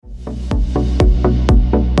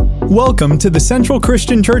Welcome to the Central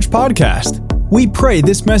Christian Church podcast. We pray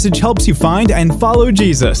this message helps you find and follow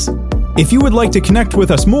Jesus. If you would like to connect with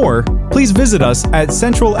us more, please visit us at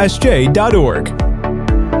centralsj.org.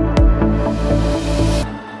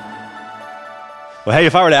 Well, hey,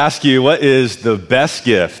 if I were to ask you what is the best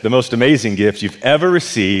gift, the most amazing gift you've ever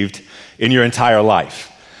received in your entire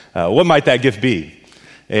life, what might that gift be?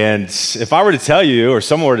 And if I were to tell you, or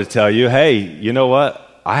someone were to tell you, hey, you know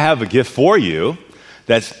what? I have a gift for you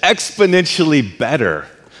that's exponentially better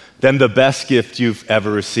than the best gift you've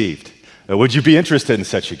ever received. Would you be interested in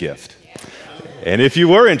such a gift? And if you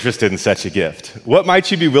were interested in such a gift, what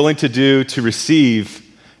might you be willing to do to receive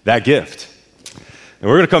that gift? And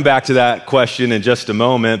we're going to come back to that question in just a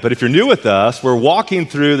moment, but if you're new with us, we're walking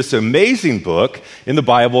through this amazing book in the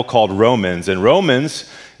Bible called Romans, and Romans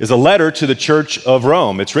is a letter to the Church of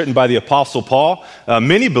Rome. It's written by the Apostle Paul.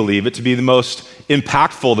 Many believe it to be the most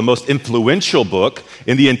impactful, the most influential book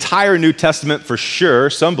in the entire New Testament for sure.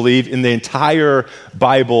 Some believe in the entire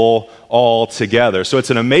Bible altogether. So it's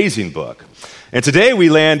an amazing book. And today we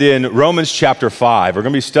land in Romans chapter 5. We're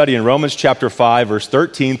going to be studying Romans chapter 5, verse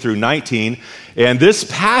 13 through 19. And this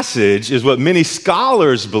passage is what many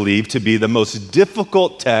scholars believe to be the most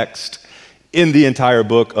difficult text in the entire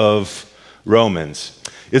book of Romans.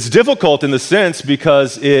 It's difficult in the sense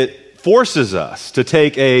because it forces us to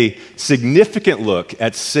take a significant look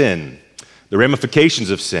at sin, the ramifications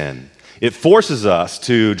of sin. It forces us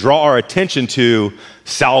to draw our attention to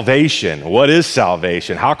salvation. What is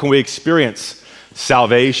salvation? How can we experience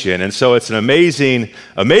salvation? And so it's an amazing,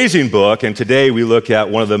 amazing book. And today we look at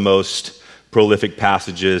one of the most prolific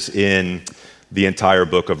passages in the entire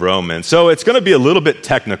book of Romans. So it's going to be a little bit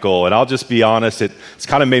technical, and I'll just be honest, it's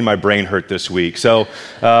kind of made my brain hurt this week. So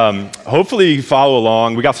hopefully you follow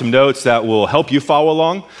along. We got some notes that will help you follow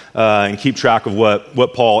along and keep track of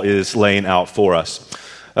what Paul is laying out for us.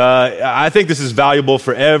 I think this is valuable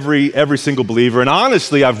for every single believer, and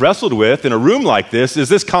honestly, I've wrestled with, in a room like this, is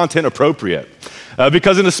this content appropriate?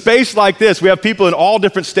 Because in a space like this, we have people in all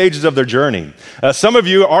different stages of their journey. Some of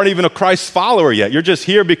you aren't even a Christ follower yet. You're just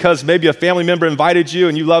here because maybe a family member invited you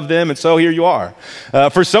and you love them, and so here you are.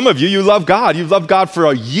 For some of you, you love God. You've loved God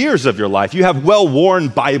for years of your life. You have well-worn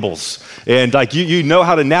Bibles, and you know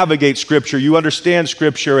how to navigate Scripture. You understand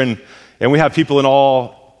Scripture, and we have people in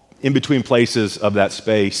all in-between places of that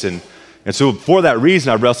space. And so for that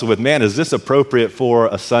reason, I wrestle with, man, is this appropriate for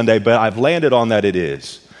a Sunday? But I've landed on that it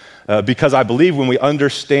is. Because I believe when we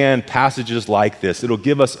understand passages like this, it'll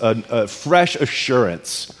give us a fresh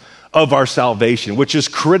assurance of our salvation, which is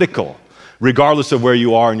critical, regardless of where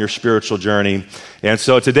you are in your spiritual journey. And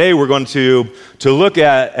so today we're going to look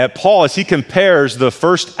at Paul as he compares the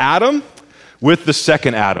first Adam with the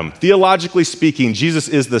second Adam. Theologically speaking, Jesus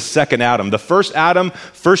is the second Adam. The first Adam,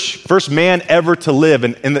 first man ever to live,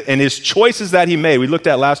 and his choices that he made, we looked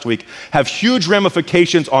at last week, have huge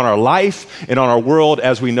ramifications on our life and on our world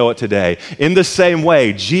as we know it today. In the same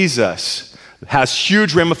way, Jesus has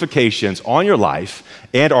huge ramifications on your life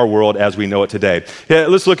and our world as we know it today.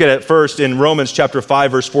 Let's look at it first in Romans chapter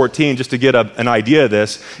 5, verse 14, just to get an idea of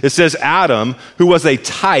this. It says Adam, who was a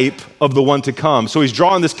type of the one to come. So he's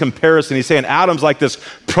drawing this comparison. He's saying Adam's like this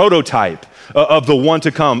prototype of the one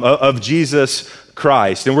to come, of Jesus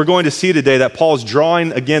Christ. And we're going to see today that Paul's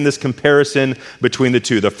drawing, again, this comparison between the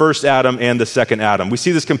two, the first Adam and the second Adam. We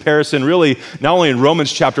see this comparison really not only in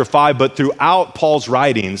Romans chapter 5, but throughout Paul's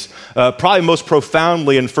writings, probably most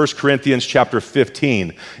profoundly in 1 Corinthians chapter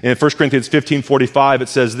 15. In 1 Corinthians 15:45, it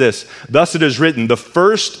says this, "Thus it is written, the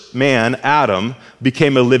first man, Adam,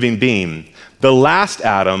 became a living being. The last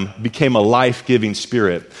Adam became a life-giving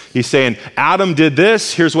spirit." He's saying, Adam did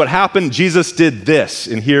this, here's what happened. Jesus did this,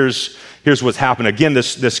 and here's what's happened. Again,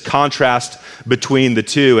 this contrast between the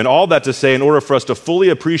two. And all that to say, in order for us to fully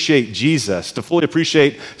appreciate Jesus, to fully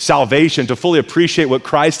appreciate salvation, to fully appreciate what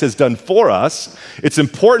Christ has done for us, it's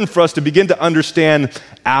important for us to begin to understand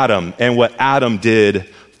Adam and what Adam did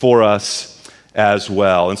for us as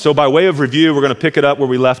well. And so by way of review, we're going to pick it up where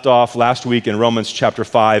we left off last week in Romans chapter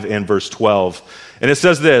 5 and verse 12. And it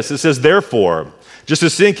says this, it says, "Therefore, just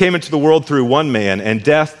as sin came into the world through one man, and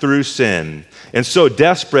death through sin, and so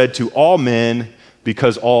death spread to all men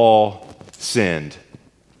because all sinned."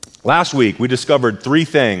 Last week, we discovered three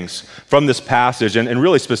things from this passage, and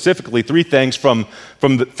really specifically three things from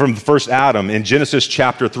the first Adam in Genesis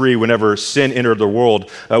chapter 3, whenever sin entered the world.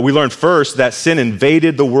 We learned first that sin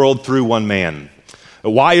invaded the world through one man.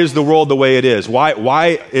 Why is the world the way it is?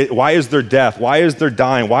 Why is there death? Why is there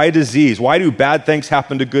dying? Why disease? Why do bad things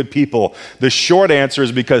happen to good people? The short answer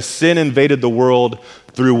is because sin invaded the world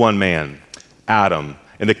through one man, Adam.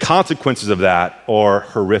 And the consequences of that are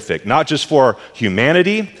horrific, not just for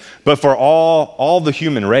humanity, but for all the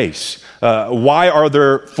human race. Why are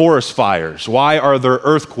there forest fires? Why are there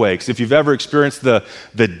earthquakes? If you've ever experienced the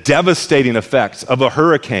devastating effects of a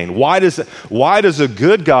hurricane, why does a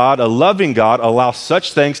good God, a loving God, allow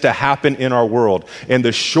such things to happen in our world? And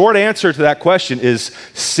the short answer to that question is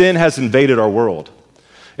sin has invaded our world.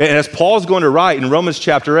 And as Paul's going to write in Romans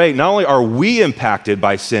chapter 8, not only are we impacted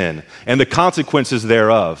by sin and the consequences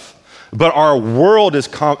thereof, but our world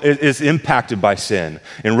is impacted by sin.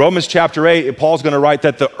 In Romans chapter 8, Paul's going to write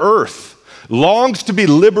that the earth longs to be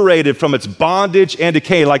liberated from its bondage and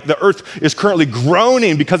decay. Like the earth is currently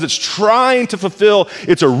groaning because it's trying to fulfill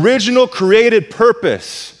its original created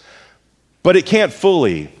purpose, but it can't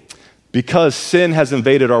fully because sin has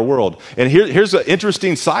invaded our world. And here's an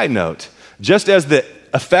interesting side note. Just as the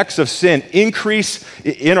effects of sin increase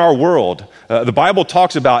in our world, the Bible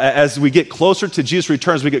talks about as we get closer to Jesus'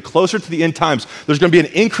 returns, we get closer to the end times, there's going to be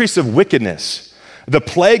an increase of wickedness. The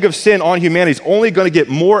plague of sin on humanity is only going to get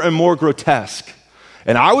more and more grotesque.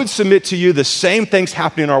 And I would submit to you the same things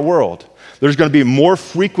happening in our world. There's going to be more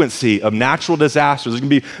frequency of natural disasters. There's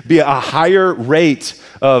going to be a higher rate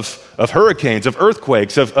of hurricanes, of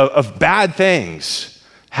earthquakes, of bad things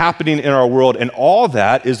happening in our world, and all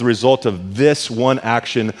that is the result of this one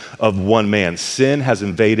action of one man. Sin has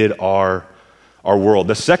invaded our world.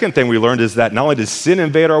 The second thing we learned is that not only does sin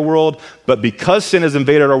invade our world, but because sin has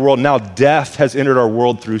invaded our world, now death has entered our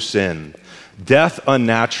world through sin. Death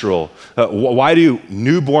unnatural. Why do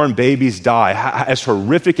newborn babies die? As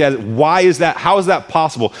horrific as, why is that? How is that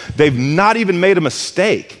possible? They've not even made a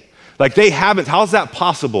mistake. Like they haven't. How is that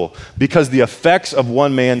possible? Because the effects of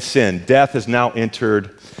one man's sin, death has now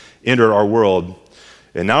entered our world.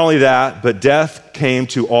 And not only that, but death came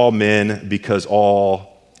to all men because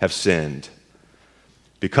all have sinned.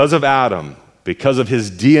 Because of Adam, because of his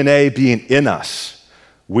DNA being in us,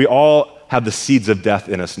 we all have the seeds of death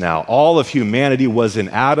in us now. All of humanity was in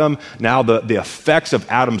Adam. Now the effects of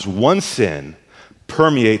Adam's one sin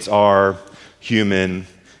permeates our human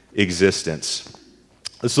existence.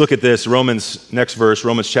 Let's look at this. Next verse,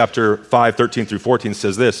 Romans chapter 5, 13 through 14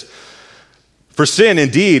 says this. For sin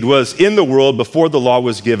indeed was in the world before the law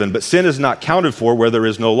was given, but sin is not counted for where there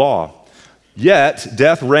is no law. Yet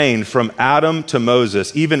death reigned from Adam to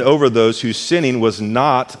Moses, even over those whose sinning was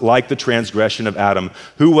not like the transgression of Adam,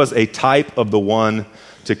 who was a type of the one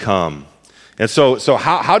to come. And so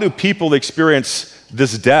how do people experience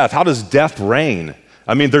this death? How does death reign?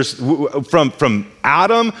 I mean, there's from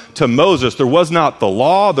Adam to Moses, there was not the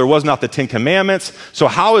law, there was not the Ten Commandments. So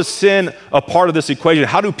how is sin a part of this equation?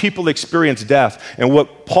 How do people experience death? And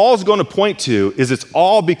what Paul's going to point to is it's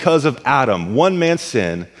all because of Adam, one man's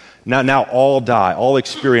sin. Now all die, all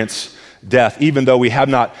experience death, even though we have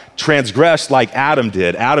not transgressed like Adam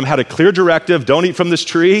did. Adam had a clear directive, don't eat from this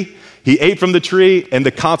tree. He ate from the tree, and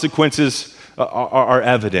the consequences are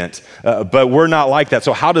evident. But we're not like that.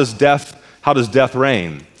 So how does death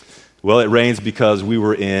reign? Well, it reigns because we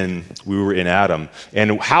were in Adam.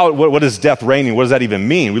 And what is death reigning? What does that even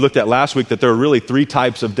mean? We looked at last week that there are really three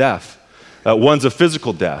types of death. One's a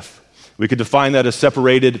physical death. We could define that as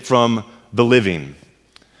separated from the living.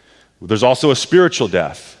 There's also a spiritual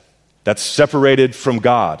death that's separated from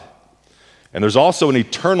God. And there's also an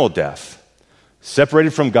eternal death,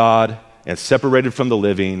 separated from God and separated from the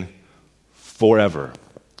living forever.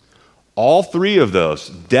 All three of those,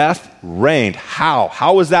 death reigned. How?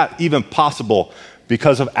 How is that even possible?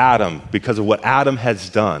 Because of Adam, because of what Adam has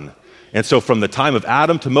done. And so from the time of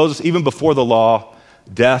Adam to Moses, even before the law,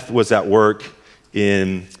 death was at work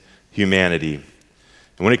in humanity.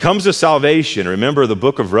 And when it comes to salvation, remember the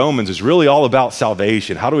book of Romans is really all about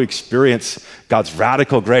salvation. How do we experience God's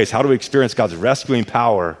radical grace? How do we experience God's rescuing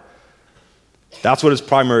power? That's what it's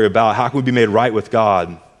primarily about. How can we be made right with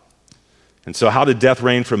God? And so how did death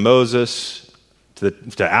reign from Moses to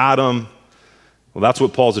Adam? Well, that's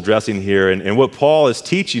what Paul's addressing here. And what Paul is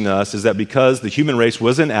teaching us is that because the human race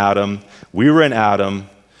was in Adam, we were in Adam.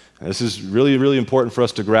 And this is really, really important for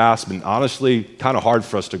us to grasp, and honestly kind of hard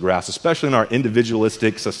for us to grasp, especially in our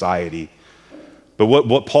individualistic society. But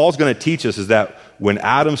what Paul's going to teach us is that when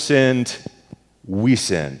Adam sinned, we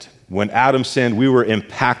sinned. When Adam sinned, we were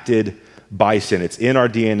impacted by sin. It's in our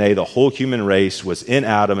DNA. The whole human race was in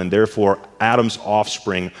Adam, and therefore Adam's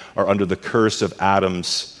offspring are under the curse of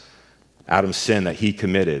Adam's sin that he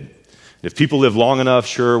committed. If people live long enough,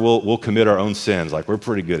 sure, we'll commit our own sins. Like, we're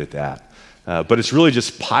pretty good at that. But it's really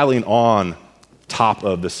just piling on top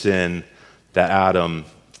of the sin that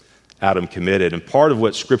Adam committed. And part of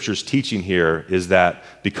what Scripture's teaching here is that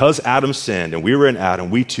because Adam sinned and we were in Adam,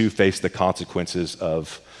 we too face the consequences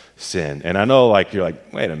of sin. And I know you're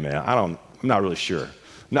like, wait a minute, I'm not really sure.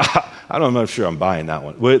 No, I'm not sure I'm buying that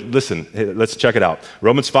one. Well, listen, let's check it out.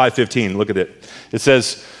 Romans 5:15, look at it. It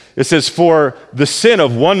says, for the sin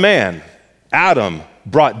of one man, Adam,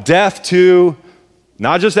 brought death to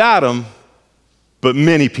not just Adam, but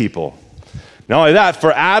many people. Not only that,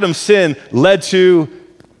 for Adam's sin led to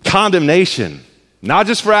condemnation, not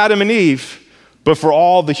just for Adam and Eve, but for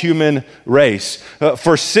all the human race.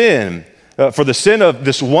 For the sin of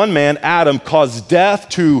this one man, Adam, caused death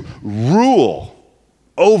to rule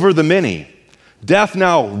over the many. Death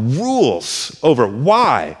now rules over.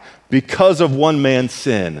 Why? Because of one man's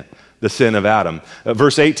sin, the sin of Adam.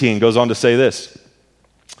 Verse 18 goes on to say this.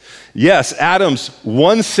 Yes, Adam's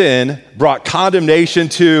one sin brought condemnation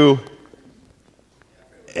to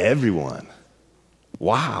everyone.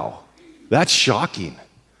 Wow, that's shocking.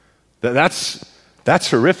 That's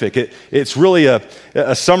horrific. It's really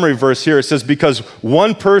a summary verse here. It says, because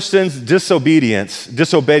one person's disobedience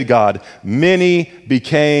disobeyed God, many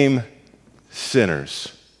became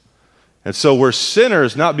sinners. And so we're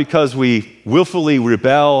sinners not because we willfully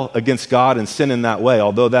rebel against God and sin in that way,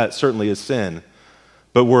 although that certainly is sin,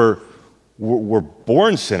 but we're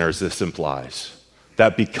born sinners, this implies.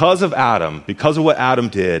 That because of Adam, because of what Adam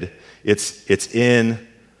did, it's in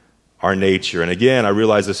our nature. And again, I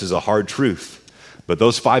realize this is a hard truth, but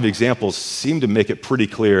those 5 examples seem to make it pretty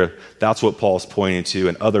clear that's what Paul's pointing to,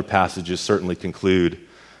 and other passages certainly conclude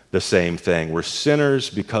the same thing. We're sinners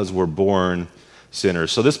because we're born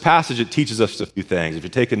sinners. So this passage, it teaches us a few things. If you're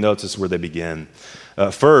taking notes, this is where they begin.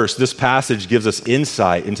 First, this passage gives us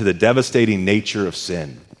insight into the devastating nature of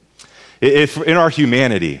sin. If in our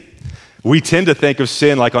humanity, we tend to think of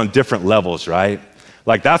sin on different levels, right?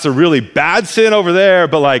 That's a really bad sin over there,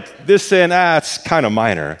 but this sin, it's kind of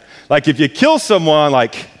minor. If you kill someone,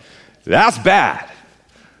 that's bad.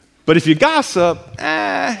 But if you gossip,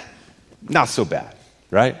 not so bad,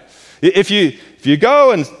 right? If you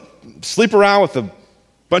go and sleep around with a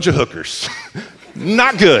bunch of hookers,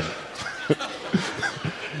 not good.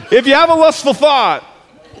 If you have a lustful thought,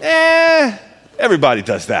 everybody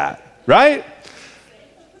does that, right?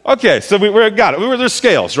 Okay, so we got it. There's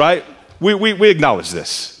scales, right? We acknowledge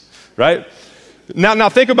this, right? Now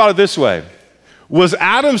think about it this way. Was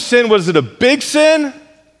Adam's sin, was it a big sin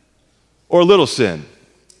or a little sin?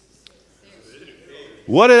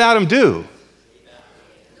 What did Adam do?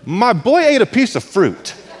 My boy ate a piece of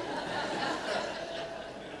fruit.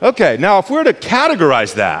 Okay, now if we were to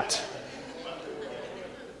categorize that,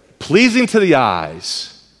 pleasing to the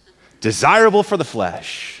eyes, desirable for the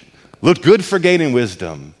flesh, looked good for gaining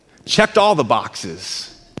wisdom, checked all the boxes.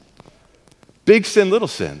 Big sin, little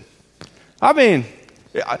sin. I mean,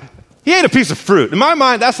 he ate a piece of fruit. In my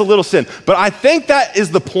mind, that's a little sin. But I think that is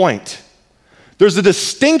the point. There's a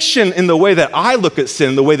distinction in the way that I look at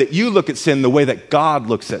sin, the way that you look at sin, the way that God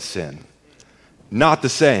looks at sin. Not the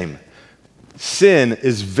same. Sin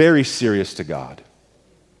is very serious to God.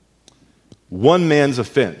 One man's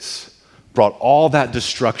offense brought all that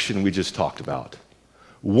destruction we just talked about.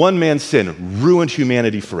 One man's sin ruined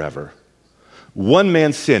humanity forever. One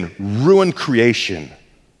man's sin ruined creation.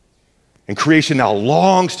 And creation now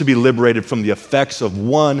longs to be liberated from the effects of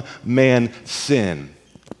one man's sin.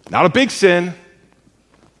 Not a big sin.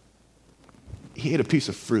 He ate a piece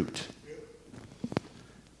of fruit.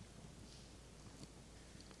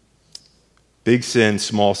 Big sin,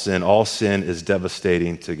 small sin, all sin is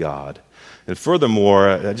devastating to God. And furthermore,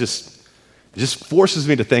 it just forces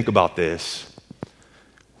me to think about this.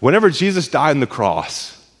 Whenever Jesus died on the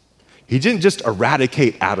cross, he didn't just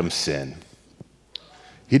eradicate Adam's sin.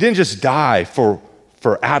 He didn't just die for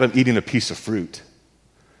Adam eating a piece of fruit.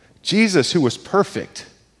 Jesus, who was perfect,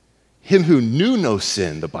 him who knew no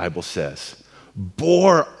sin, the Bible says,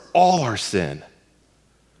 bore all our sin.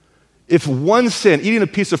 If one sin, eating a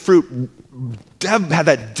piece of fruit, had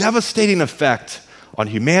that devastating effect on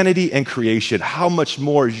humanity and creation, how much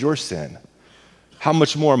more is your sin? How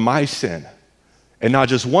much more my sin? And not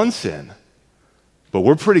just one sin, but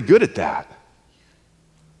we're pretty good at that.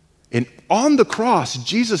 And on the cross,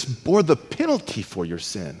 Jesus bore the penalty for your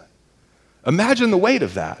sin. Imagine the weight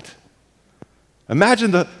of that.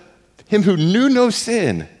 Imagine him who knew no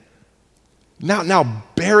sin, now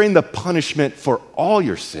bearing the punishment for all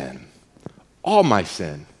your sin, all my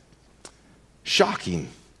sin. Shocking.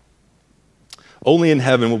 Only in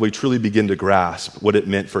heaven will we truly begin to grasp what it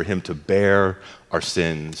meant for him to bear our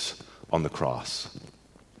sins on the cross.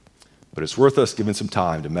 But it's worth us giving some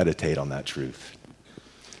time to meditate on that truth.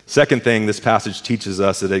 Second thing this passage teaches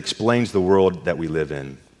us, it explains the world that we live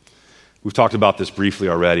in. We've talked about this briefly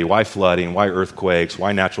already. Why flooding? Why earthquakes?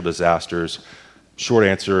 Why natural disasters? Short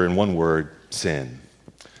answer in one word, sin.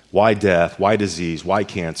 Why death? Why disease? Why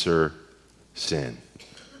cancer? Sin.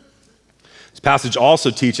 This passage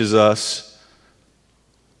also teaches us,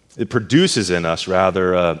 it produces in us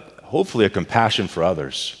rather, hopefully a compassion for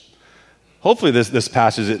others. Hopefully this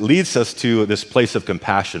passage, it leads us to this place of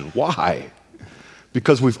compassion. Why?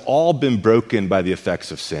 Because we've all been broken by the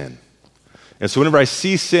effects of sin. And so whenever I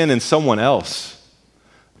see sin in someone else,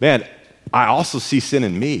 man, I also see sin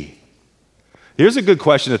in me. Here's a good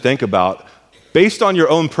question to think about. Based on your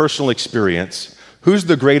own personal experience, who's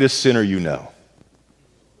the greatest sinner you know?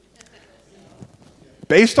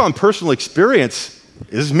 Based on personal experience,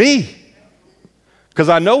 is me. Because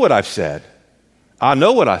I know what I've said. I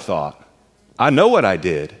know what I thought. I know what I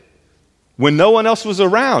did. When no one else was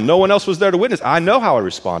around, no one else was there to witness, I know how I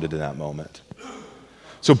responded in that moment.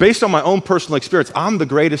 So based on my own personal experience, I'm the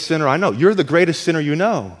greatest sinner I know. You're the greatest sinner you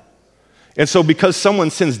know. And so because someone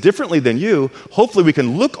sins differently than you, hopefully we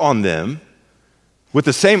can look on them with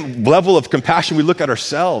the same level of compassion we look at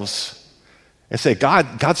ourselves and say,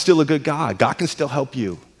 God's still a good God. God can still help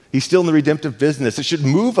you. He's still in the redemptive business. It should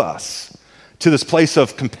move us to this place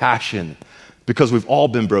of compassion because we've all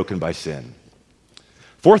been broken by sin.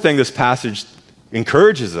 Fourth thing this passage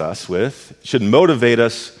encourages us with should motivate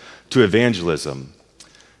us to evangelism.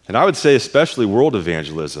 And I would say especially world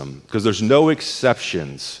evangelism, because there's no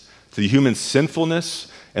exceptions to the human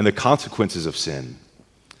sinfulness and the consequences of sin.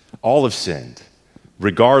 All have sinned,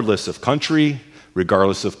 regardless of country,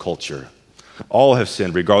 regardless of culture. All have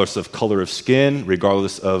sinned, regardless of color of skin,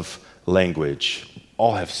 regardless of language.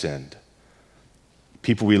 All have sinned.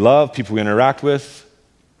 People we love, people we interact with,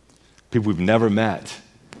 people we've never met.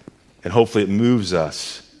 And hopefully it moves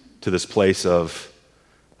us to this place of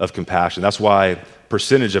compassion. That's why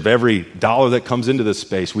percentage of every dollar that comes into this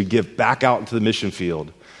space, we give back out into the mission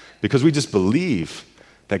field because we just believe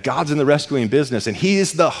that God's in the rescuing business and he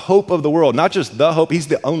is the hope of the world. Not just the hope, he's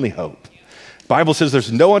the only hope. The Bible says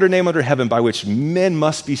there's no other name under heaven by which men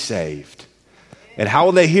must be saved. And how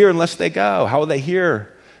will they hear unless they go? How will they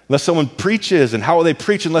hear unless someone preaches? And how will they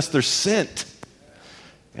preach unless they're sent?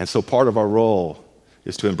 And so part of our role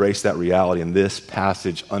is to embrace that reality, and this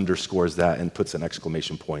passage underscores that and puts an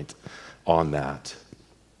exclamation point on that.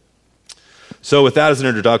 So with that as an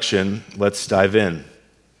introduction, let's dive in.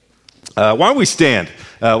 Why don't we stand?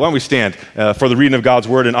 For the reading of God's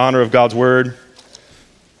Word in honor of God's Word?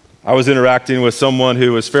 I was interacting with someone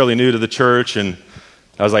who was fairly new to the church, and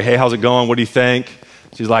I was like, hey, how's it going? What do you think?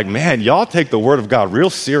 She's like, man, y'all take the Word of God real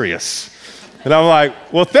serious. And I'm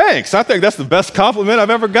like, well, thanks. I think that's the best compliment I've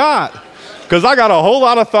ever got. Because I got a whole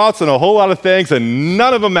lot of thoughts and a whole lot of things, and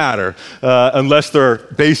none of them matter unless they're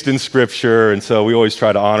based in Scripture. And so we always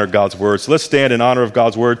try to honor God's Word. So let's stand in honor of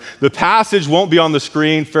God's Word. The passage won't be on the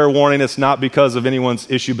screen. Fair warning, it's not because of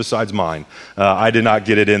anyone's issue besides mine. I did not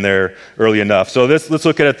get it in there early enough. So let's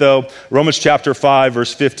look at it, though. Romans chapter 5,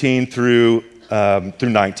 verse 15 through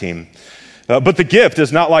 19. But the gift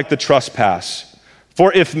is not like the trespass.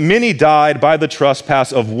 For if many died by the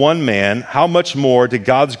trespass of one man, how much more did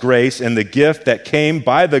God's grace and the gift that came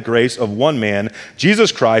by the grace of one man,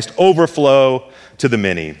 Jesus Christ, overflow to the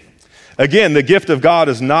many? Again, the gift of God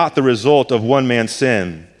is not the result of one man's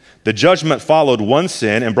sin. The judgment followed one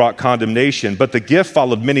sin and brought condemnation, but the gift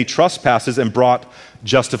followed many trespasses and brought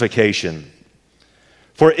justification.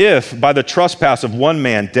 For if by the trespass of one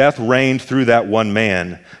man death reigned through that one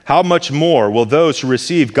man, how much more will those who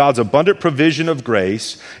receive God's abundant provision of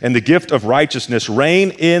grace and the gift of righteousness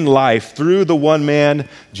reign in life through the one man,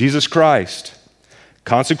 Jesus Christ?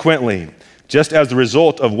 Consequently, just as the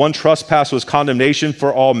result of one trespass was condemnation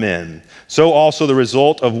for all men, so also the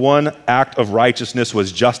result of one act of righteousness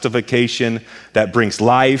was justification that brings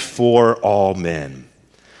life for all men.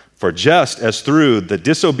 For just as through the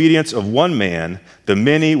disobedience of one man, the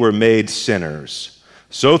many were made sinners,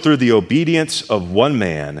 so through the obedience of one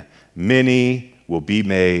man, many will be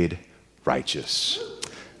made righteous.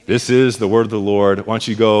 This is the word of the Lord. Why don't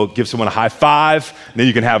you go give someone a high five, and then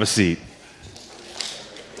you can have a seat.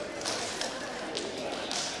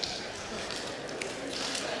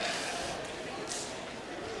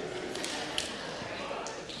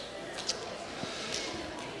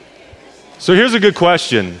 So here's a good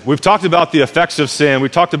question. We've talked about the effects of sin.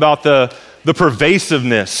 We've talked about the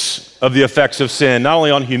pervasiveness of the effects of sin, not only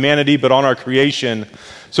on humanity, but on our creation.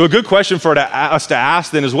 So a good question for us to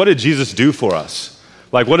ask then is, what did Jesus do for us?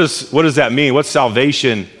 Like, what does that mean? What's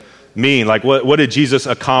salvation mean? Like, what did Jesus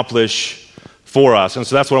accomplish for us? And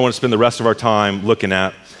so that's what I want to spend the rest of our time looking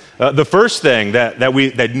at. The first thing that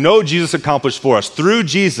we know Jesus accomplished for us, through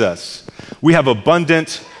Jesus, we have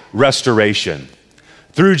abundant restoration.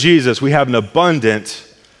 Through Jesus, we have an abundant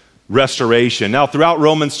restoration. Now, throughout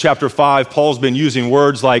Romans chapter 5, Paul's been using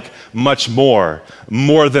words like much more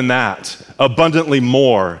than that, abundantly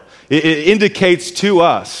more. It indicates to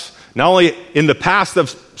us, not only in the past of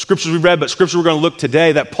scriptures we've read, but scripture we're going to look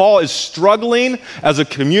today, that Paul is struggling as a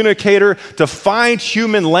communicator to find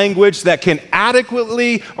human language that can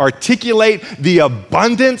adequately articulate the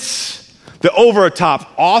abundance, the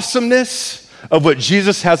over-the-top awesomeness of what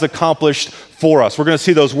Jesus has accomplished for us. We're going to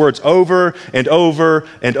see those words over and over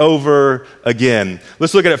and over again.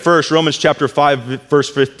 Let's look at it first, Romans chapter 5, verse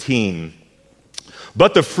 15.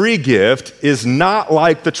 But the free gift is not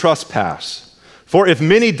like the trespass. For if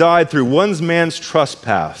many died through one man's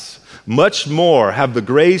trespass, much more have the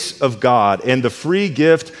grace of God and the free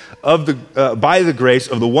gift of by the grace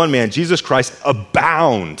of the one man, Jesus Christ,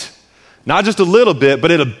 abound. Not just a little bit,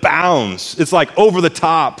 but it abounds. It's like over the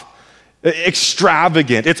top,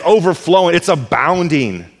 extravagant, it's overflowing, it's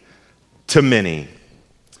abounding to many.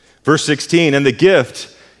 Verse 16, and the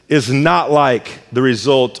gift is not like the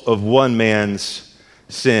result of one man's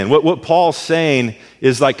sin. What Paul's saying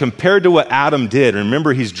is like compared to what Adam did,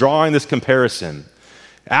 remember he's drawing this comparison.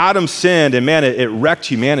 Adam sinned and man, it wrecked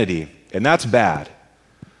humanity, and that's bad.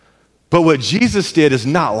 But what Jesus did is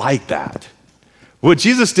not like that. What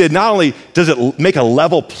Jesus did, not only does it make a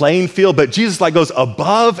level playing field, but Jesus goes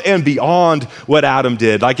above and beyond what Adam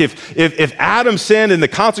did. Like if Adam sinned and the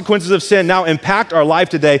consequences of sin now impact our life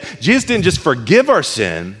today, Jesus didn't just forgive our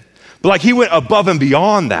sin, but he went above and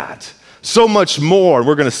beyond that. So much more.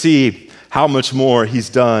 We're going to see how much more he's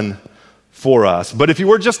done for us. But if he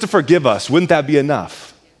were just to forgive us, wouldn't that be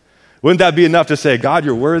enough? Wouldn't that be enough to say, God,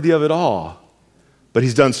 you're worthy of it all? But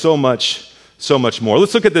he's done so much more.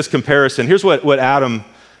 Let's look at this comparison. Here's what Adam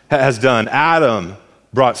has done. Adam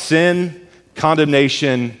brought sin,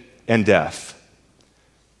 condemnation, and death.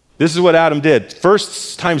 This is what Adam did.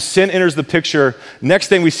 First time sin enters the picture, next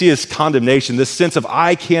thing we see is condemnation, this sense of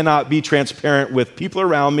I cannot be transparent with people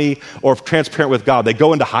around me or transparent with God. They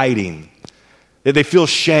go into hiding. They feel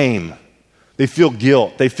shame. They feel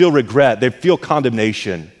guilt. They feel regret. They feel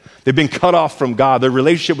condemnation. They've been cut off from God. Their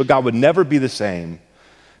relationship with God would never be the same.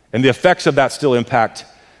 And the effects of that still impact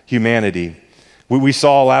humanity. We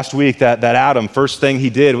saw last week that Adam, first thing he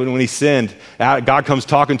did when he sinned, God comes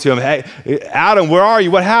talking to him, hey, Adam, where are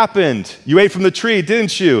you? What happened? You ate from the tree,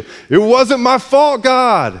 didn't you? It wasn't my fault,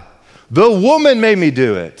 God. The woman made me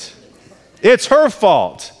do it. It's her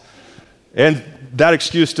fault. And that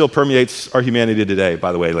excuse still permeates our humanity today,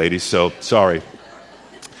 by the way, ladies, so sorry.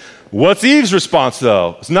 What's Eve's response,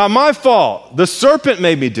 though? It's not my fault. The serpent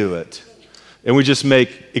made me do it. And we just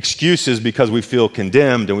make excuses because we feel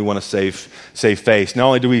condemned and we want to save face. Not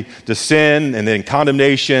only do we sin and then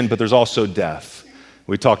condemnation, but there's also death.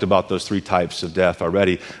 We talked about those three types of death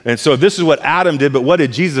already. And so this is what Adam did, but what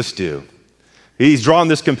did Jesus do? He's drawn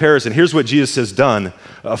this comparison. Here's what Jesus has done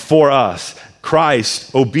for us.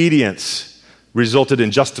 Christ's obedience resulted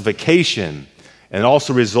in justification and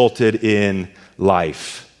also resulted in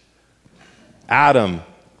life. Adam,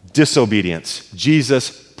 disobedience.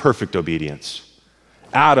 Jesus, perfect obedience.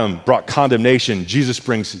 Adam brought condemnation. Jesus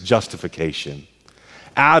brings justification.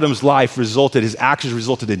 Adam's life his actions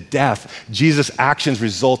resulted in death. Jesus' actions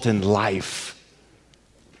result in life.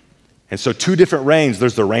 And so two different reigns.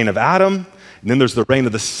 There's the reign of Adam, and then there's the reign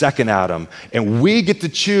of the second Adam. And we get to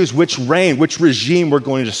choose which reign, which regime we're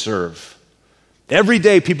going to serve. Every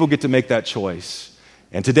day people get to make that choice.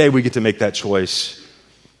 And today we get to make that choice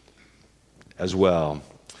as well.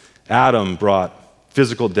 Adam brought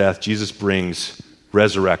physical death. Jesus brings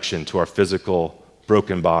resurrection to our physical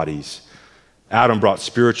broken bodies. Adam brought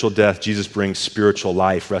spiritual death. Jesus brings spiritual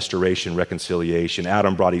life, restoration, reconciliation.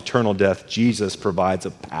 Adam brought eternal death. Jesus provides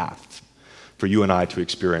a path for you and I to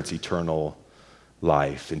experience eternal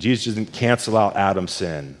life. And Jesus didn't cancel out Adam's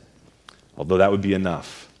sin, although that would be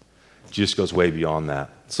enough. Jesus goes way beyond that.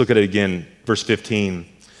 Let's look at it again, verse 15.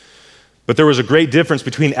 But there was a great difference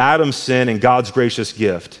between Adam's sin and God's gracious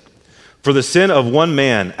gift. For the sin of one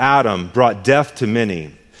man, Adam, brought death to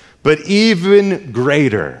many. But even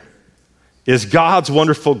greater is God's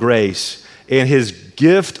wonderful grace and his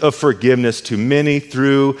gift of forgiveness to many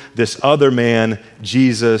through this other man,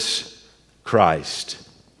 Jesus Christ.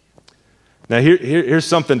 Now here's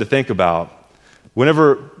something to think about.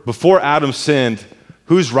 Before Adam sinned,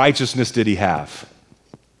 whose righteousness did he have?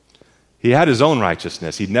 He had his own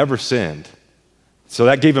righteousness. He'd never sinned. So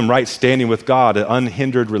that gave him right standing with God, an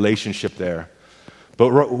unhindered relationship there. But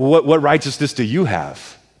what righteousness do you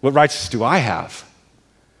have? What righteousness do I have?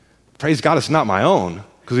 Praise God, it's not my own,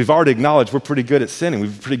 because we've already acknowledged we're pretty good at sinning.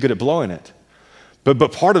 We're pretty good at blowing it.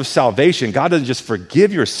 But part of salvation, God doesn't just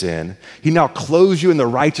forgive your sin. He now clothes you in the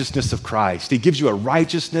righteousness of Christ. He gives you a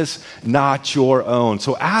righteousness not your own.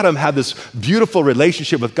 So Adam had this beautiful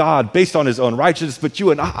relationship with God based on his own righteousness, but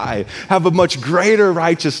you and I have a much greater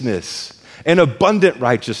righteousness, an abundant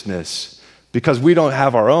righteousness, because we don't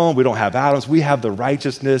have our own, we don't have Adam's, we have the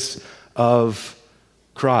righteousness of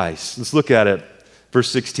Christ. Let's look at it.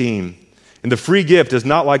 Verse 16. And the free gift is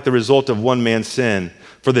not like the result of one man's sin.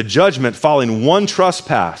 For the judgment following one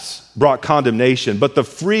trespass brought condemnation, but the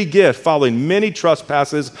free gift following many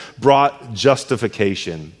trespasses brought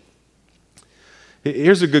justification.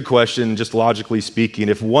 Here's a good question, just logically speaking.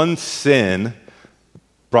 If one sin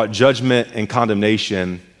brought judgment and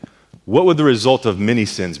condemnation, what would the result of many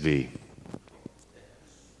sins be?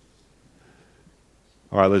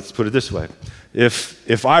 All right, let's put it this way.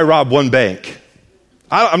 If I rob one bank,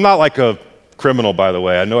 I'm not like a criminal, by the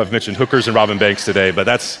way. I know I've mentioned hookers and robbing banks today, but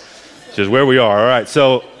that's just where we are. All right,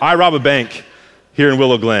 so I rob a bank here in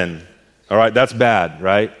Willow Glen. All right, that's bad,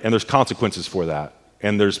 right? And there's consequences for that.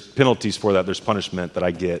 And there's penalties for that. There's punishment that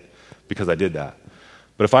I get because I did that.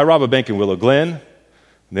 But if I rob a bank in Willow Glen,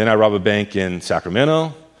 then I rob a bank in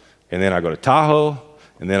Sacramento, and then I go to Tahoe,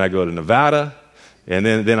 and then I go to Nevada, and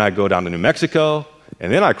then I go down to New Mexico,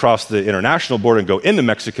 and then I cross the international border and go into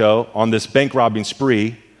Mexico on this bank robbing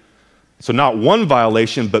spree. So not one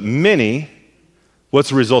violation, but many. What's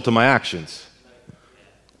the result of my actions?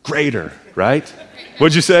 Greater, right?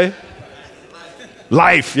 What'd you say?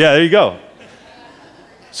 Life. Yeah, there you go.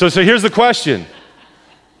 So here's the question.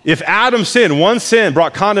 If Adam's sin, one sin,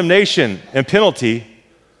 brought condemnation and penalty,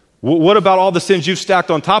 what about all the sins you've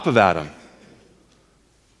stacked on top of Adam?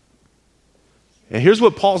 And here's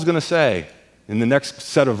what Paul's going to say in the next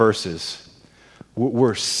set of verses.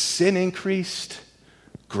 Where sin increased,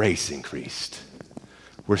 grace increased.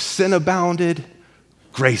 Where sin abounded,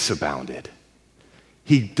 grace abounded.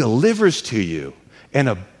 He delivers to you an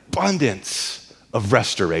abundance of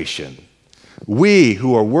restoration. We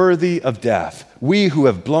who are worthy of death, we who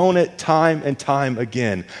have blown it time and time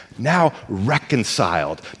again, now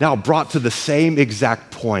reconciled, now brought to the same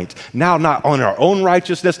exact point, now not on our own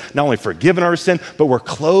righteousness, not only forgiven our sin, but we're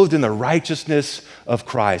clothed in the righteousness of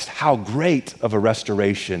Christ. How great of a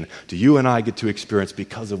restoration do you and I get to experience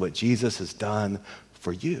because of what Jesus has done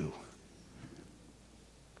for you.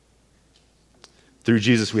 Through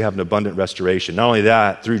Jesus, we have an abundant restoration. Not only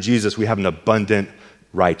that, through Jesus, we have an abundant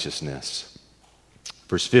righteousness.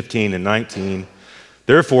 Verse 15 and 19,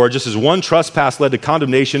 therefore, just as one trespass led to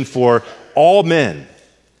condemnation for all men,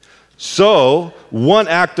 so one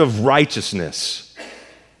act of righteousness.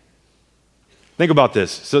 Think about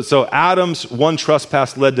this. So Adam's one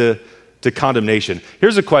trespass led to condemnation.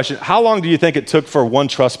 Here's a question. How long do you think it took for one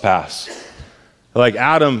trespass? Like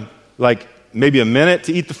Adam, maybe a minute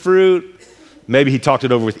to eat the fruit? Maybe he talked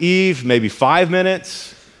it over with Eve, maybe 5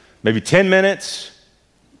 minutes, maybe 10 minutes.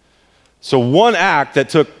 So one act that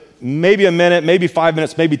took maybe a minute, maybe 5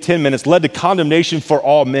 minutes, maybe 10 minutes led to condemnation for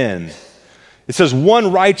all men. It says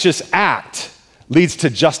one righteous act leads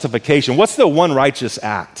to justification. What's the one righteous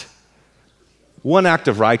act? One act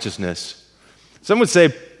of righteousness. Some would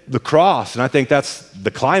say the cross, and I think that's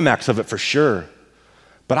the climax of it for sure.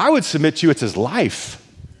 But I would submit to you it's his life.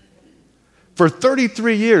 For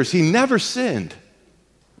 33 years, he never sinned.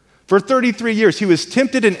 For 33 years, he was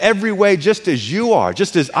tempted in every way just as you are,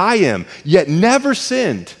 just as I am, yet never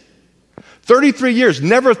sinned. 33 years,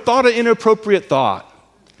 never thought an inappropriate thought.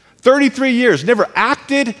 33 years, never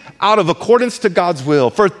acted out of accordance to God's will.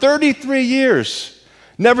 For 33 years,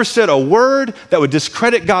 never said a word that would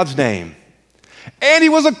discredit God's name. And he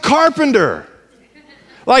was a carpenter.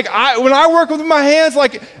 When I work with my hands,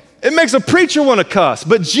 it makes a preacher want to cuss.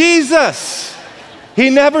 But Jesus, he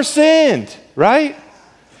never sinned, right?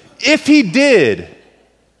 If he did,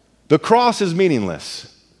 the cross is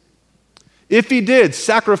meaningless. If he did,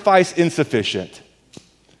 sacrifice insufficient.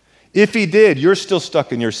 If he did, you're still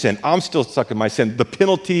stuck in your sin. I'm still stuck in my sin. The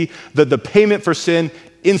penalty, the payment for sin,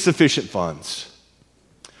 insufficient funds.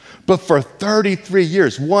 But for 33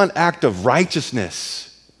 years, one act of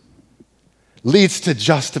righteousness leads to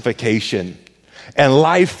justification and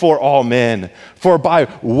life for all men. For by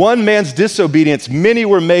one man's disobedience, many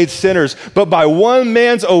were made sinners, but by one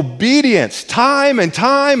man's obedience, time and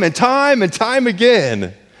time and time and time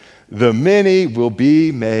again, the many will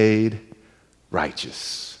be made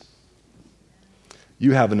righteous.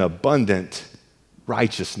 You have an abundant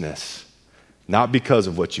righteousness, not because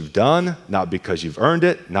of what you've done, not because you've earned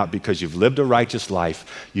it, not because you've lived a righteous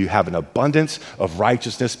life. You have an abundance of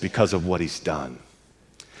righteousness because of what he's done.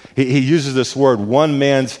 He uses this word, one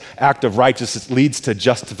man's act of righteousness leads to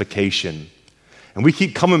justification. And we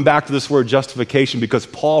keep coming back to this word justification because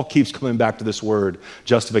Paul keeps coming back to this word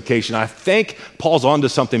justification. I think Paul's onto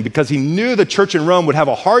something because he knew the church in Rome would have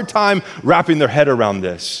a hard time wrapping their head around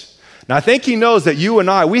this. And I think he knows that you and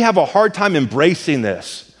I, we have a hard time embracing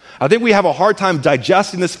this. I think we have a hard time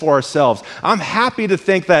digesting this for ourselves. I'm happy to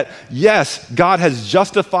think that, yes, God has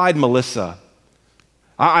justified Melissa.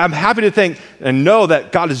 I'm happy to think and know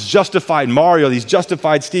that God has justified Mario, he's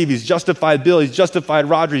justified Steve, he's justified Bill, he's justified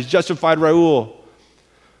Roger, he's justified Raul.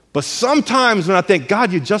 But sometimes when I think,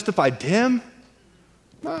 God, you justified Tim?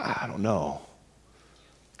 I don't know,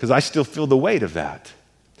 because I still feel the weight of that.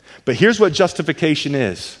 But here's what justification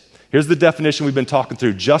is. Here's the definition we've been talking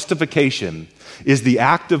through. Justification is the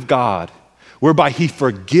act of God whereby he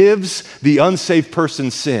forgives the unsaved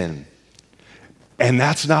person's sin. And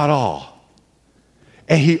that's not all.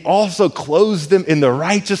 And he also clothes them in the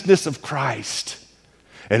righteousness of Christ.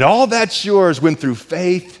 And all that's yours when through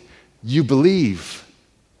faith you believe.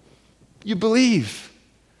 You believe.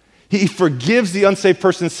 He forgives the unsaved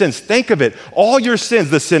person's sins. Think of it. All your sins,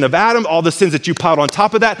 the sin of Adam, all the sins that you piled on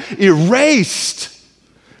top of that, erased,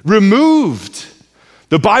 removed.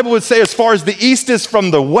 The Bible would say as far as the east is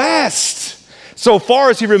from the west, so far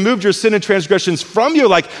as he removed your sin and transgressions from you,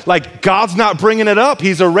 like God's not bringing it up.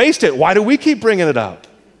 He's erased it. Why do we keep bringing it up?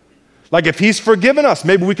 Like if he's forgiven us,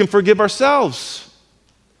 maybe we can forgive ourselves.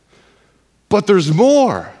 But there's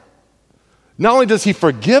more. Not only does he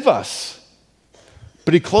forgive us,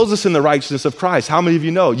 but he clothes us in the righteousness of Christ. How many of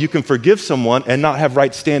you know you can forgive someone and not have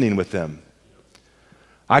right standing with them?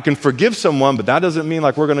 I can forgive someone, but that doesn't mean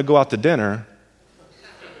like we're going to go out to dinner.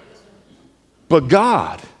 But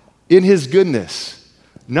God, in his goodness,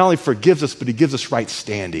 not only forgives us, but he gives us right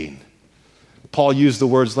standing. Paul used the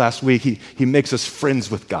words last week. He makes us friends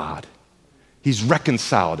with God. He's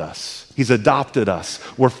reconciled us. He's adopted us.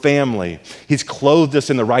 We're family. He's clothed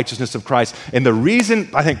us in the righteousness of Christ. And the reason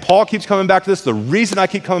I think Paul keeps coming back to this, the reason I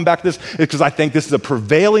keep coming back to this is because I think this is a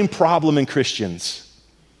prevailing problem in Christians.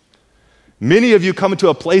 Many of you come into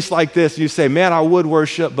a place like this and you say, man, I would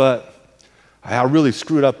worship, but I really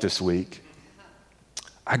screwed up this week.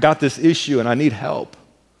 I got this issue and I need help.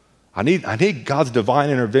 I need God's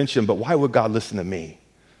divine intervention, but why would God listen to me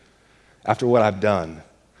after what I've done?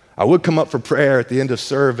 I would come up for prayer at the end of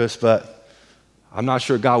service, but I'm not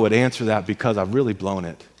sure God would answer that because I've really blown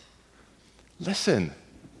it. Listen,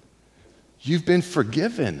 you've been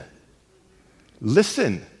forgiven.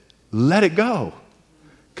 Listen, let it go.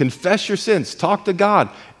 Confess your sins, talk to God,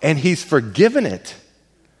 and he's forgiven it.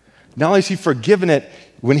 Not only has he forgiven it,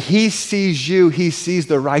 when he sees you, he sees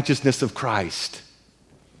the righteousness of Christ.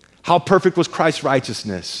 How perfect was Christ's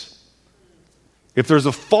righteousness? If there's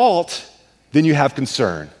a fault, then you have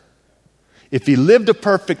concern. If he lived a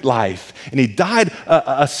perfect life and he died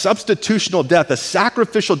a substitutional death, a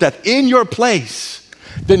sacrificial death in your place,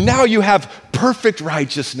 then now you have perfect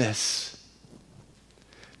righteousness.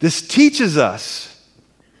 This teaches us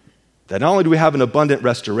that not only do we have an abundant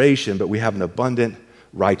restoration, but we have an abundant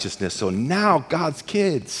righteousness. So now God's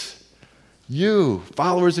kids, you,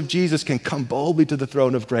 followers of Jesus, can come boldly to the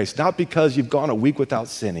throne of grace, not because you've gone a week without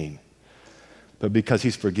sinning, but because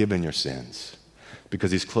he's forgiven your sins,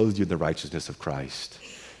 because he's clothed you in the righteousness of Christ.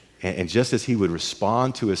 And just as he would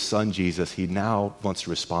respond to his son Jesus, he now wants to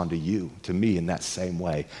respond to you, to me, in that same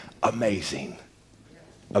way. Amazing.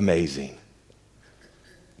 Amazing.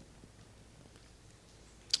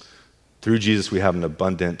 Through Jesus, we have an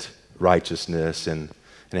abundant righteousness, and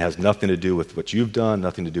it has nothing to do with what you've done,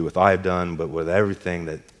 nothing to do with I've done, but with everything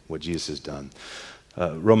that what Jesus has done.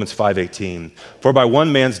 Romans 5:18, for by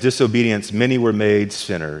one man's disobedience, many were made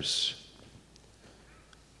sinners.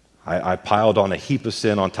 I piled on a heap of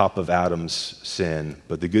sin on top of Adam's sin,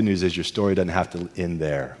 but the good news is your story doesn't have to end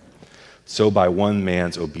there. So by one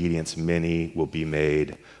man's obedience, many will be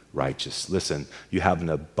made righteous. Listen, you have an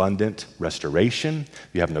abundant restoration,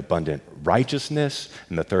 you have an abundant righteousness,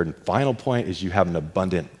 and the third and final point is you have an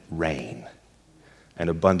abundant reign. An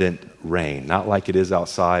abundant rain, not like it is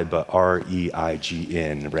outside, but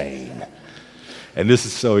R-E-I-G-N, rain. And this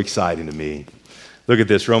is so exciting to me. Look at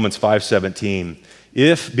this, Romans 5:17.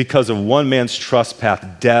 If because of one man's trespass,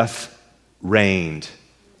 death reigned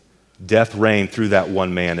through that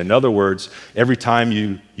one man. In other words, every time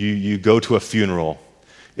you go to a funeral,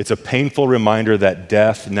 it's a painful reminder that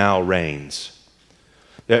death now reigns.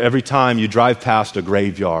 Every time you drive past a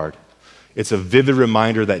graveyard, it's a vivid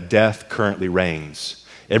reminder that death currently reigns.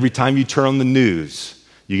 Every time you turn on the news,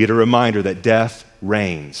 you get a reminder that death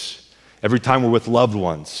reigns. Every time we're with loved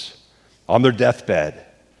ones on their deathbed,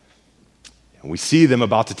 and we see them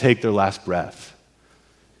about to take their last breath,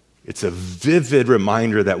 it's a vivid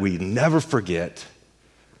reminder that we never forget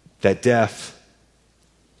that death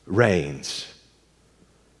reigns.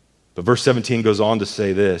 But verse 17 goes on to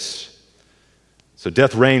say this. So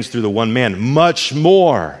death reigns through the one man, much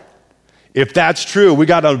more. If that's true, we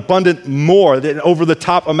got an abundant more, over the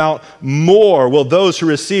top amount more will those who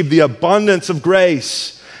receive the abundance of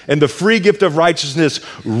grace and the free gift of righteousness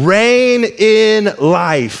reign in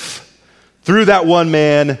life through that one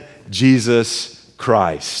man, Jesus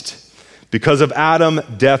Christ. Because of Adam,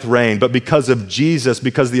 death reigned, but because of Jesus,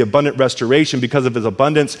 because of the abundant restoration, because of his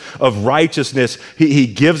abundance of righteousness, he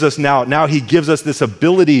gives us now he gives us this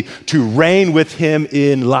ability to reign with him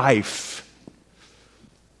in life.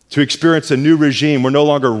 To experience a new regime. We're no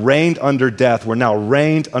longer reigned under death. We're now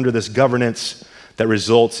reigned under this governance that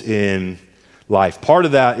results in life. Part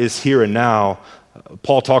of that is here and now.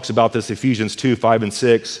 Paul talks about this, Ephesians 2, 5, and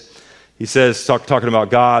 6. He says, talking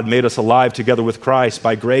about God made us alive together with Christ.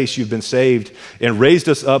 By grace you've been saved and raised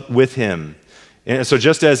us up with him. And so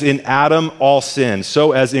just as in Adam all sinned,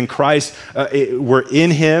 so as in Christ we're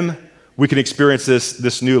in him, we can experience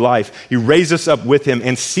this new life. He raised us up with him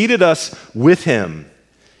and seated us with him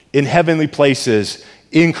in heavenly places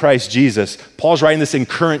in Christ Jesus. Paul's writing this in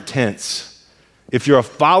current tense. If you're a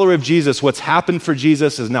follower of Jesus, what's happened for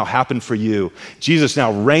Jesus has now happened for you. Jesus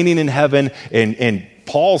now reigning in heaven, and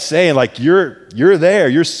Paul's saying, like, you're there,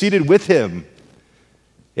 you're seated with him.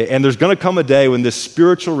 And there's going to come a day when this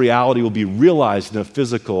spiritual reality will be realized in a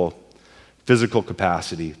physical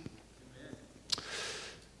capacity.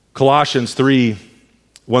 Colossians 3,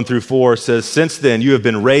 1 through 4 says, since then you have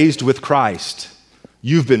been raised with Christ.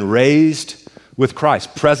 You've been raised with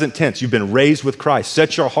Christ. Present tense, you've been raised with Christ.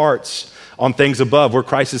 Set your hearts on things above, where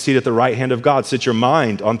Christ is seated at the right hand of God. Set your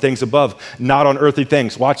mind on things above, not on earthly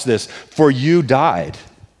things. Watch this. For you died,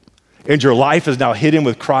 and your life is now hidden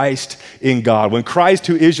with Christ in God. When Christ,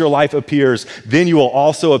 who is your life, appears, then you will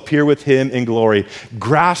also appear with him in glory.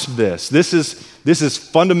 Grasp this. This is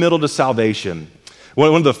fundamental to salvation.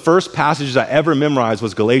 One of the first passages I ever memorized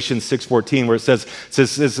was Galatians 6:14, where it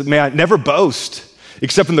says, may I never boast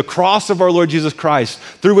except in the cross of our Lord Jesus Christ,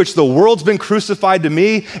 through which the world's been crucified to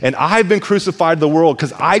me, and I've been crucified to the world,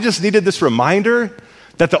 because I just needed this reminder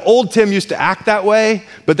that the old Tim used to act that way,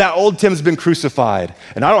 but that old Tim's been crucified,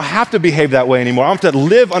 and I don't have to behave that way anymore. I don't have to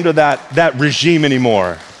live under that regime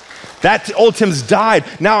anymore. That old Tim's died.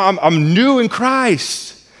 Now I'm new in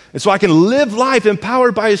Christ. And so I can live life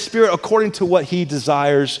empowered by his Spirit according to what he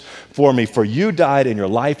desires for me. For you died and your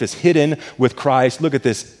life is hidden with Christ. Look at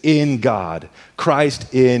this, in God.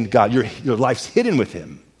 Christ in God. Your life's hidden with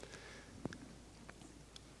him.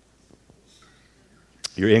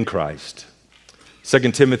 You're in Christ.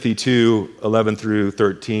 2 Timothy 2, 11 through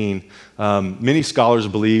 13. Many scholars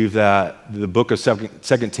believe that the book of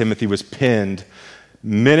 2 Timothy was penned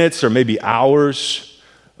minutes or maybe hours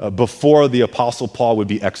before the Apostle Paul would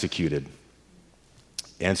be executed.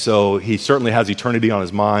 And so he certainly has eternity on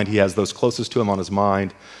his mind. He has those closest to him on his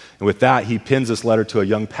mind. And with that, he pens this letter to a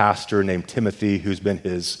young pastor named Timothy, who's been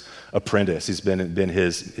his apprentice. He's been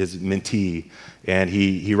his mentee. And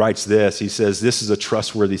he writes this. He says, this is a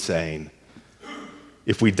trustworthy saying.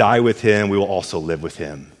 If we die with him, we will also live with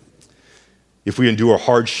him. If we endure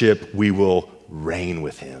hardship, we will reign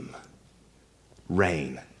with him.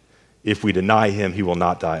 Reign. If we deny him, he will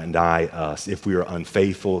not deny us. If we are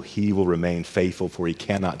unfaithful, he will remain faithful, for he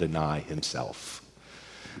cannot deny himself.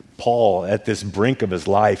 Paul, at this brink of his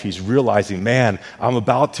life, he's realizing, man, I'm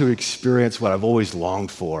about to experience what I've always longed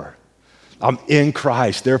for. I'm in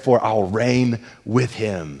Christ, therefore I'll reign with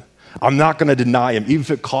him. I'm not going to deny him, even if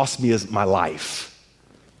it costs me my life.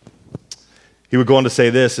 He would go on to say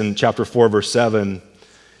this in chapter 4, verse 7,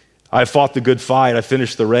 I have fought the good fight, I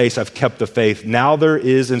finished the race, I've kept the faith. Now there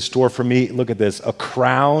is in store for me, look at this, a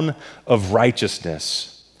crown of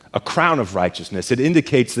righteousness. A crown of righteousness. It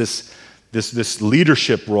indicates this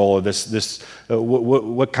leadership role, or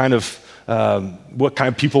what kind of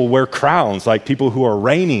people wear crowns, like people who are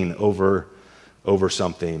reigning over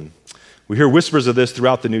something. We hear whispers of this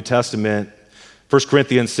throughout the New Testament. 1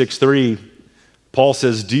 Corinthians 6:3, Paul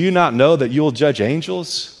says, do you not know that you will judge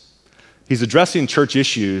angels? He's addressing church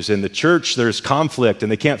issues. In the church, there's conflict, and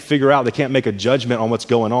they can't make a judgment on what's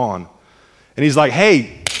going on. And he's like,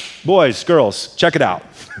 hey, boys, girls, check it out.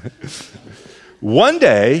 One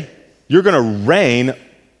day, you're going to reign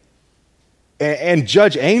and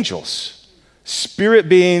judge angels, spirit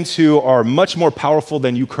beings who are much more powerful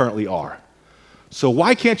than you currently are. So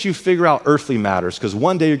why can't you figure out earthly matters? Because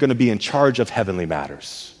one day you're going to be in charge of heavenly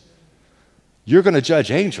matters. You're going to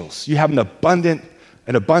judge angels. You have an abundant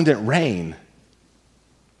reign.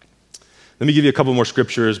 Let me give you a couple more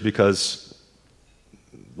scriptures, because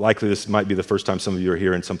likely this might be the first time some of you are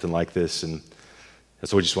hearing something like this, and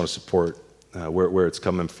so we just want to support where it's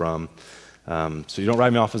coming from. So you don't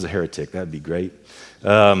write me off as a heretic. That'd be great.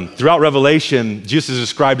 Throughout Revelation, Jesus is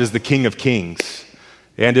described as the King of Kings.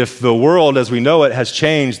 And if the world as we know it has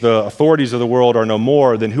changed, the authorities of the world are no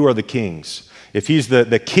more, then who are the kings? If he's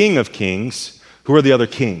the King of Kings, who are the other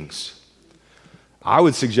kings? I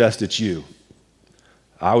would suggest it's you.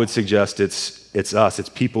 I would suggest it's us. It's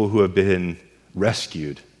people who have been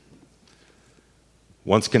rescued.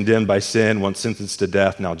 Once condemned by sin, once sentenced to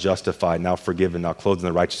death, now justified, now forgiven, now clothed in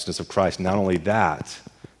the righteousness of Christ. Not only that,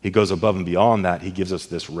 he goes above and beyond that. He gives us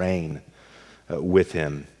this reign with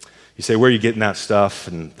him. You say, where are you getting that stuff?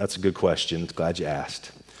 And that's a good question. Glad you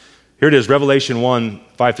asked. Here it is, Revelation 1,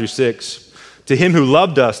 5 through 6. To him who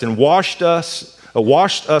loved us and washed us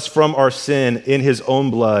from our sin in his own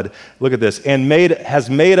blood. Look at this. And has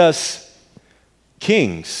made us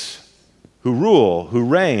kings who rule, who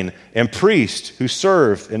reign, and priests who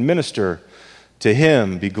serve and minister. To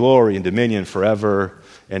him be glory and dominion forever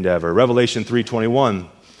and ever. Revelation 3:21.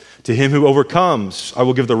 To him who overcomes, I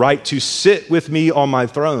will give the right to sit with me on my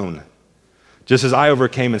throne, just as I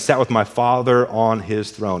overcame and sat with my Father on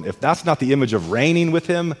his throne. If that's not the image of reigning with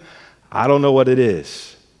him, I don't know what it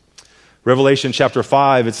is. Revelation chapter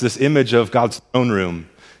 5, it's this image of God's throne room.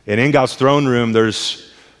 And in God's throne room, there's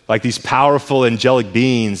like these powerful angelic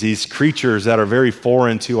beings, these creatures that are very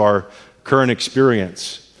foreign to our current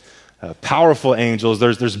experience. Powerful angels,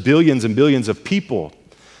 there's billions and billions of people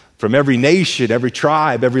from every nation, every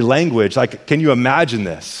tribe, every language. Like, can you imagine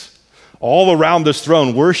this? All around this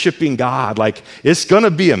throne, worshiping God. Like, it's going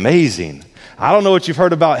to be amazing. I don't know what you've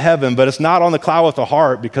heard about heaven, but it's not on the cloud with the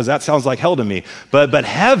harp because that sounds like hell to me. But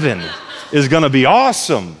heaven is going to be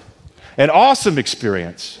awesome, an awesome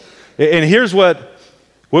experience. And here's what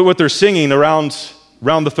they're singing around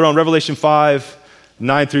the throne, Revelation 5,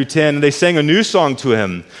 9 through 10. And they sang a new song to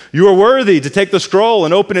him. You are worthy to take the scroll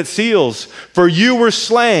and open its seals, for you were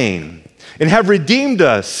slain and have redeemed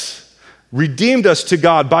us to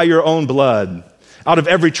God by your own blood, out of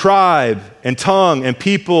every tribe and tongue and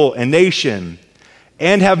people and nation,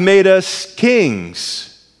 and have made us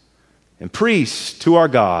kings and priests to our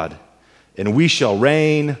God, and we shall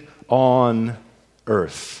reign on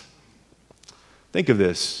earth. Think of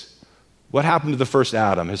this. What happened to the first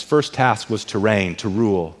Adam? His first task was to reign, to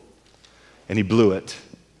rule, and he blew it.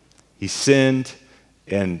 He sinned,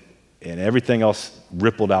 and everything else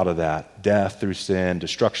rippled out of that. Death through sin,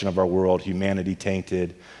 destruction of our world, humanity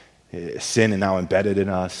tainted, sin now embedded in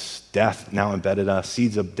us, death now embedded in us,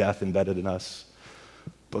 seeds of death embedded in us.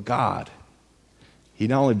 But God, he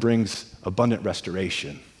not only brings abundant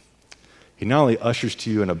restoration, he not only ushers to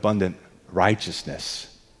you an abundant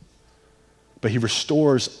righteousness, but he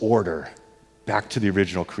restores order back to the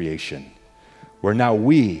original creation, where now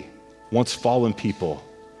we, once fallen people,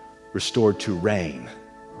 restored to reign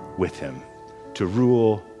with him, to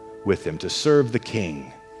rule with him, to serve the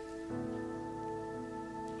King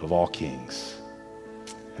of all kings,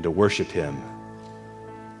 and to worship him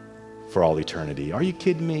for all eternity. Are you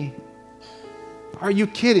kidding me? Are you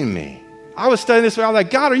kidding me? I was studying this, I was like,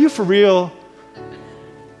 God, are you for real?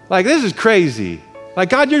 Like, this is crazy. Like,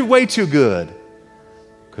 God, you're way too good.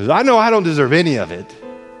 Because I know I don't deserve any of it.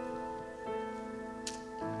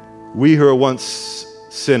 We who are once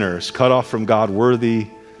sinners, cut off from God, worthy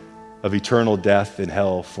of eternal death in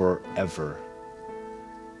hell forever,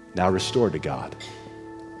 now restored to God.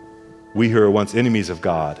 We who are once enemies of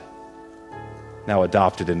God, now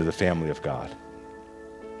adopted into the family of God.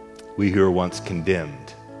 We who were once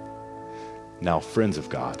condemned, now friends of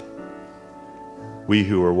God. We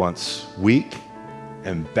who were once weak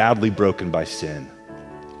and badly broken by sin,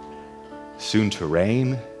 soon to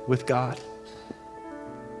reign with God.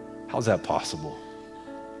 How's that possible?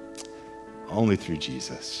 Only through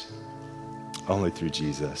Jesus. Only through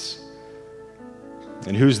Jesus.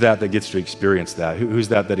 And who's that gets to experience that? Who's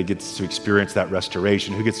that gets to experience that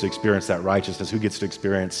restoration? Who gets to experience that righteousness? Who gets to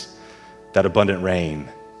experience that abundant reign?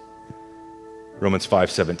 Romans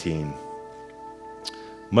 5:17.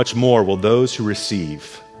 Much more will those who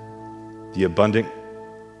receive the abundance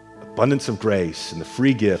of grace and the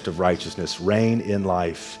free gift of righteousness reign in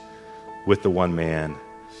life with the one man,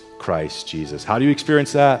 Christ Jesus. How do you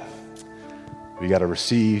experience that? We got to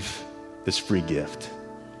receive this free gift.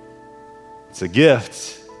 It's a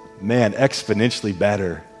gift, man, exponentially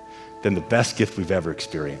better than the best gift we've ever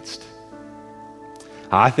experienced.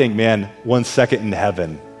 I think, man, 1 second in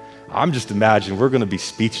heaven, I'm just imagining we're going to be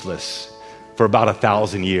speechless for about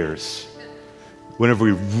 1,000 years whenever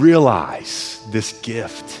we realize this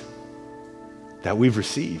gift that we've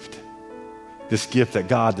received, this gift that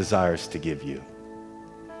God desires to give you.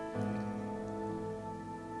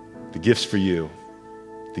 The gifts for you,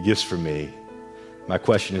 the gifts for me, My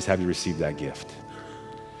question is, have you received that gift?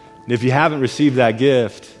 And if you haven't received that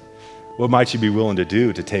gift, what might you be willing to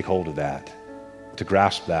do to take hold of that, to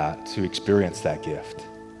grasp that, to experience that gift?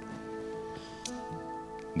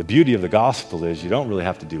 The beauty of the gospel is you don't really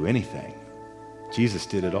have to do anything. Jesus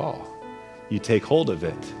did it all. You take hold of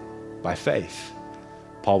it by faith.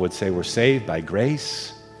 Paul would say we're saved by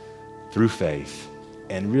grace through faith.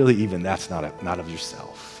 And really even that's not of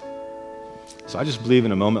yourself. So I just believe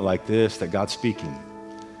in a moment like this that God's speaking,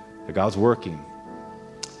 that God's working.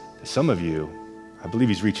 Some of you, I believe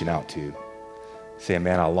he's reaching out to, saying,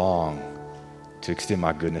 man, I long to extend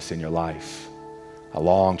my goodness in your life. I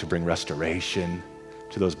long to bring restoration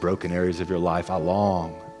to those broken areas of your life. I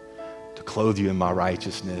long to clothe you in my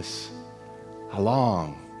righteousness. I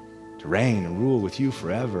long to reign and rule with you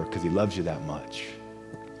forever because he loves you that much.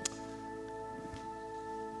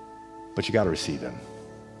 But you got to receive him.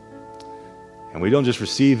 And we don't just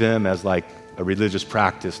receive him as like a religious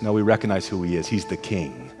practice. No, we recognize who he is. He's the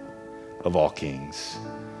King of all kings.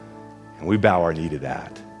 And we bow our knee to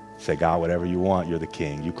that. Say, God, whatever you want, you're the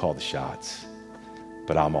King. You call the shots.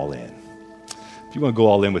 But I'm all in. If you want to go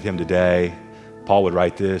all in with him today, Paul would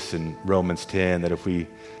write this in Romans 10, that if we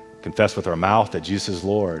confess with our mouth that Jesus is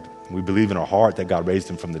Lord, and we believe in our heart that God raised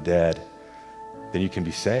him from the dead, then you can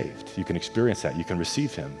be saved. You can experience that. You can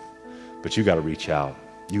receive him. But you got to reach out.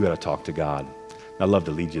 You got to talk to God. And I'd love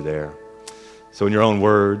to lead you there. So in your own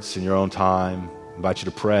words, in your own time, I invite you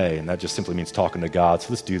to pray. And that just simply means talking to God. So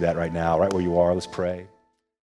let's do that right now, right where you are. Let's pray.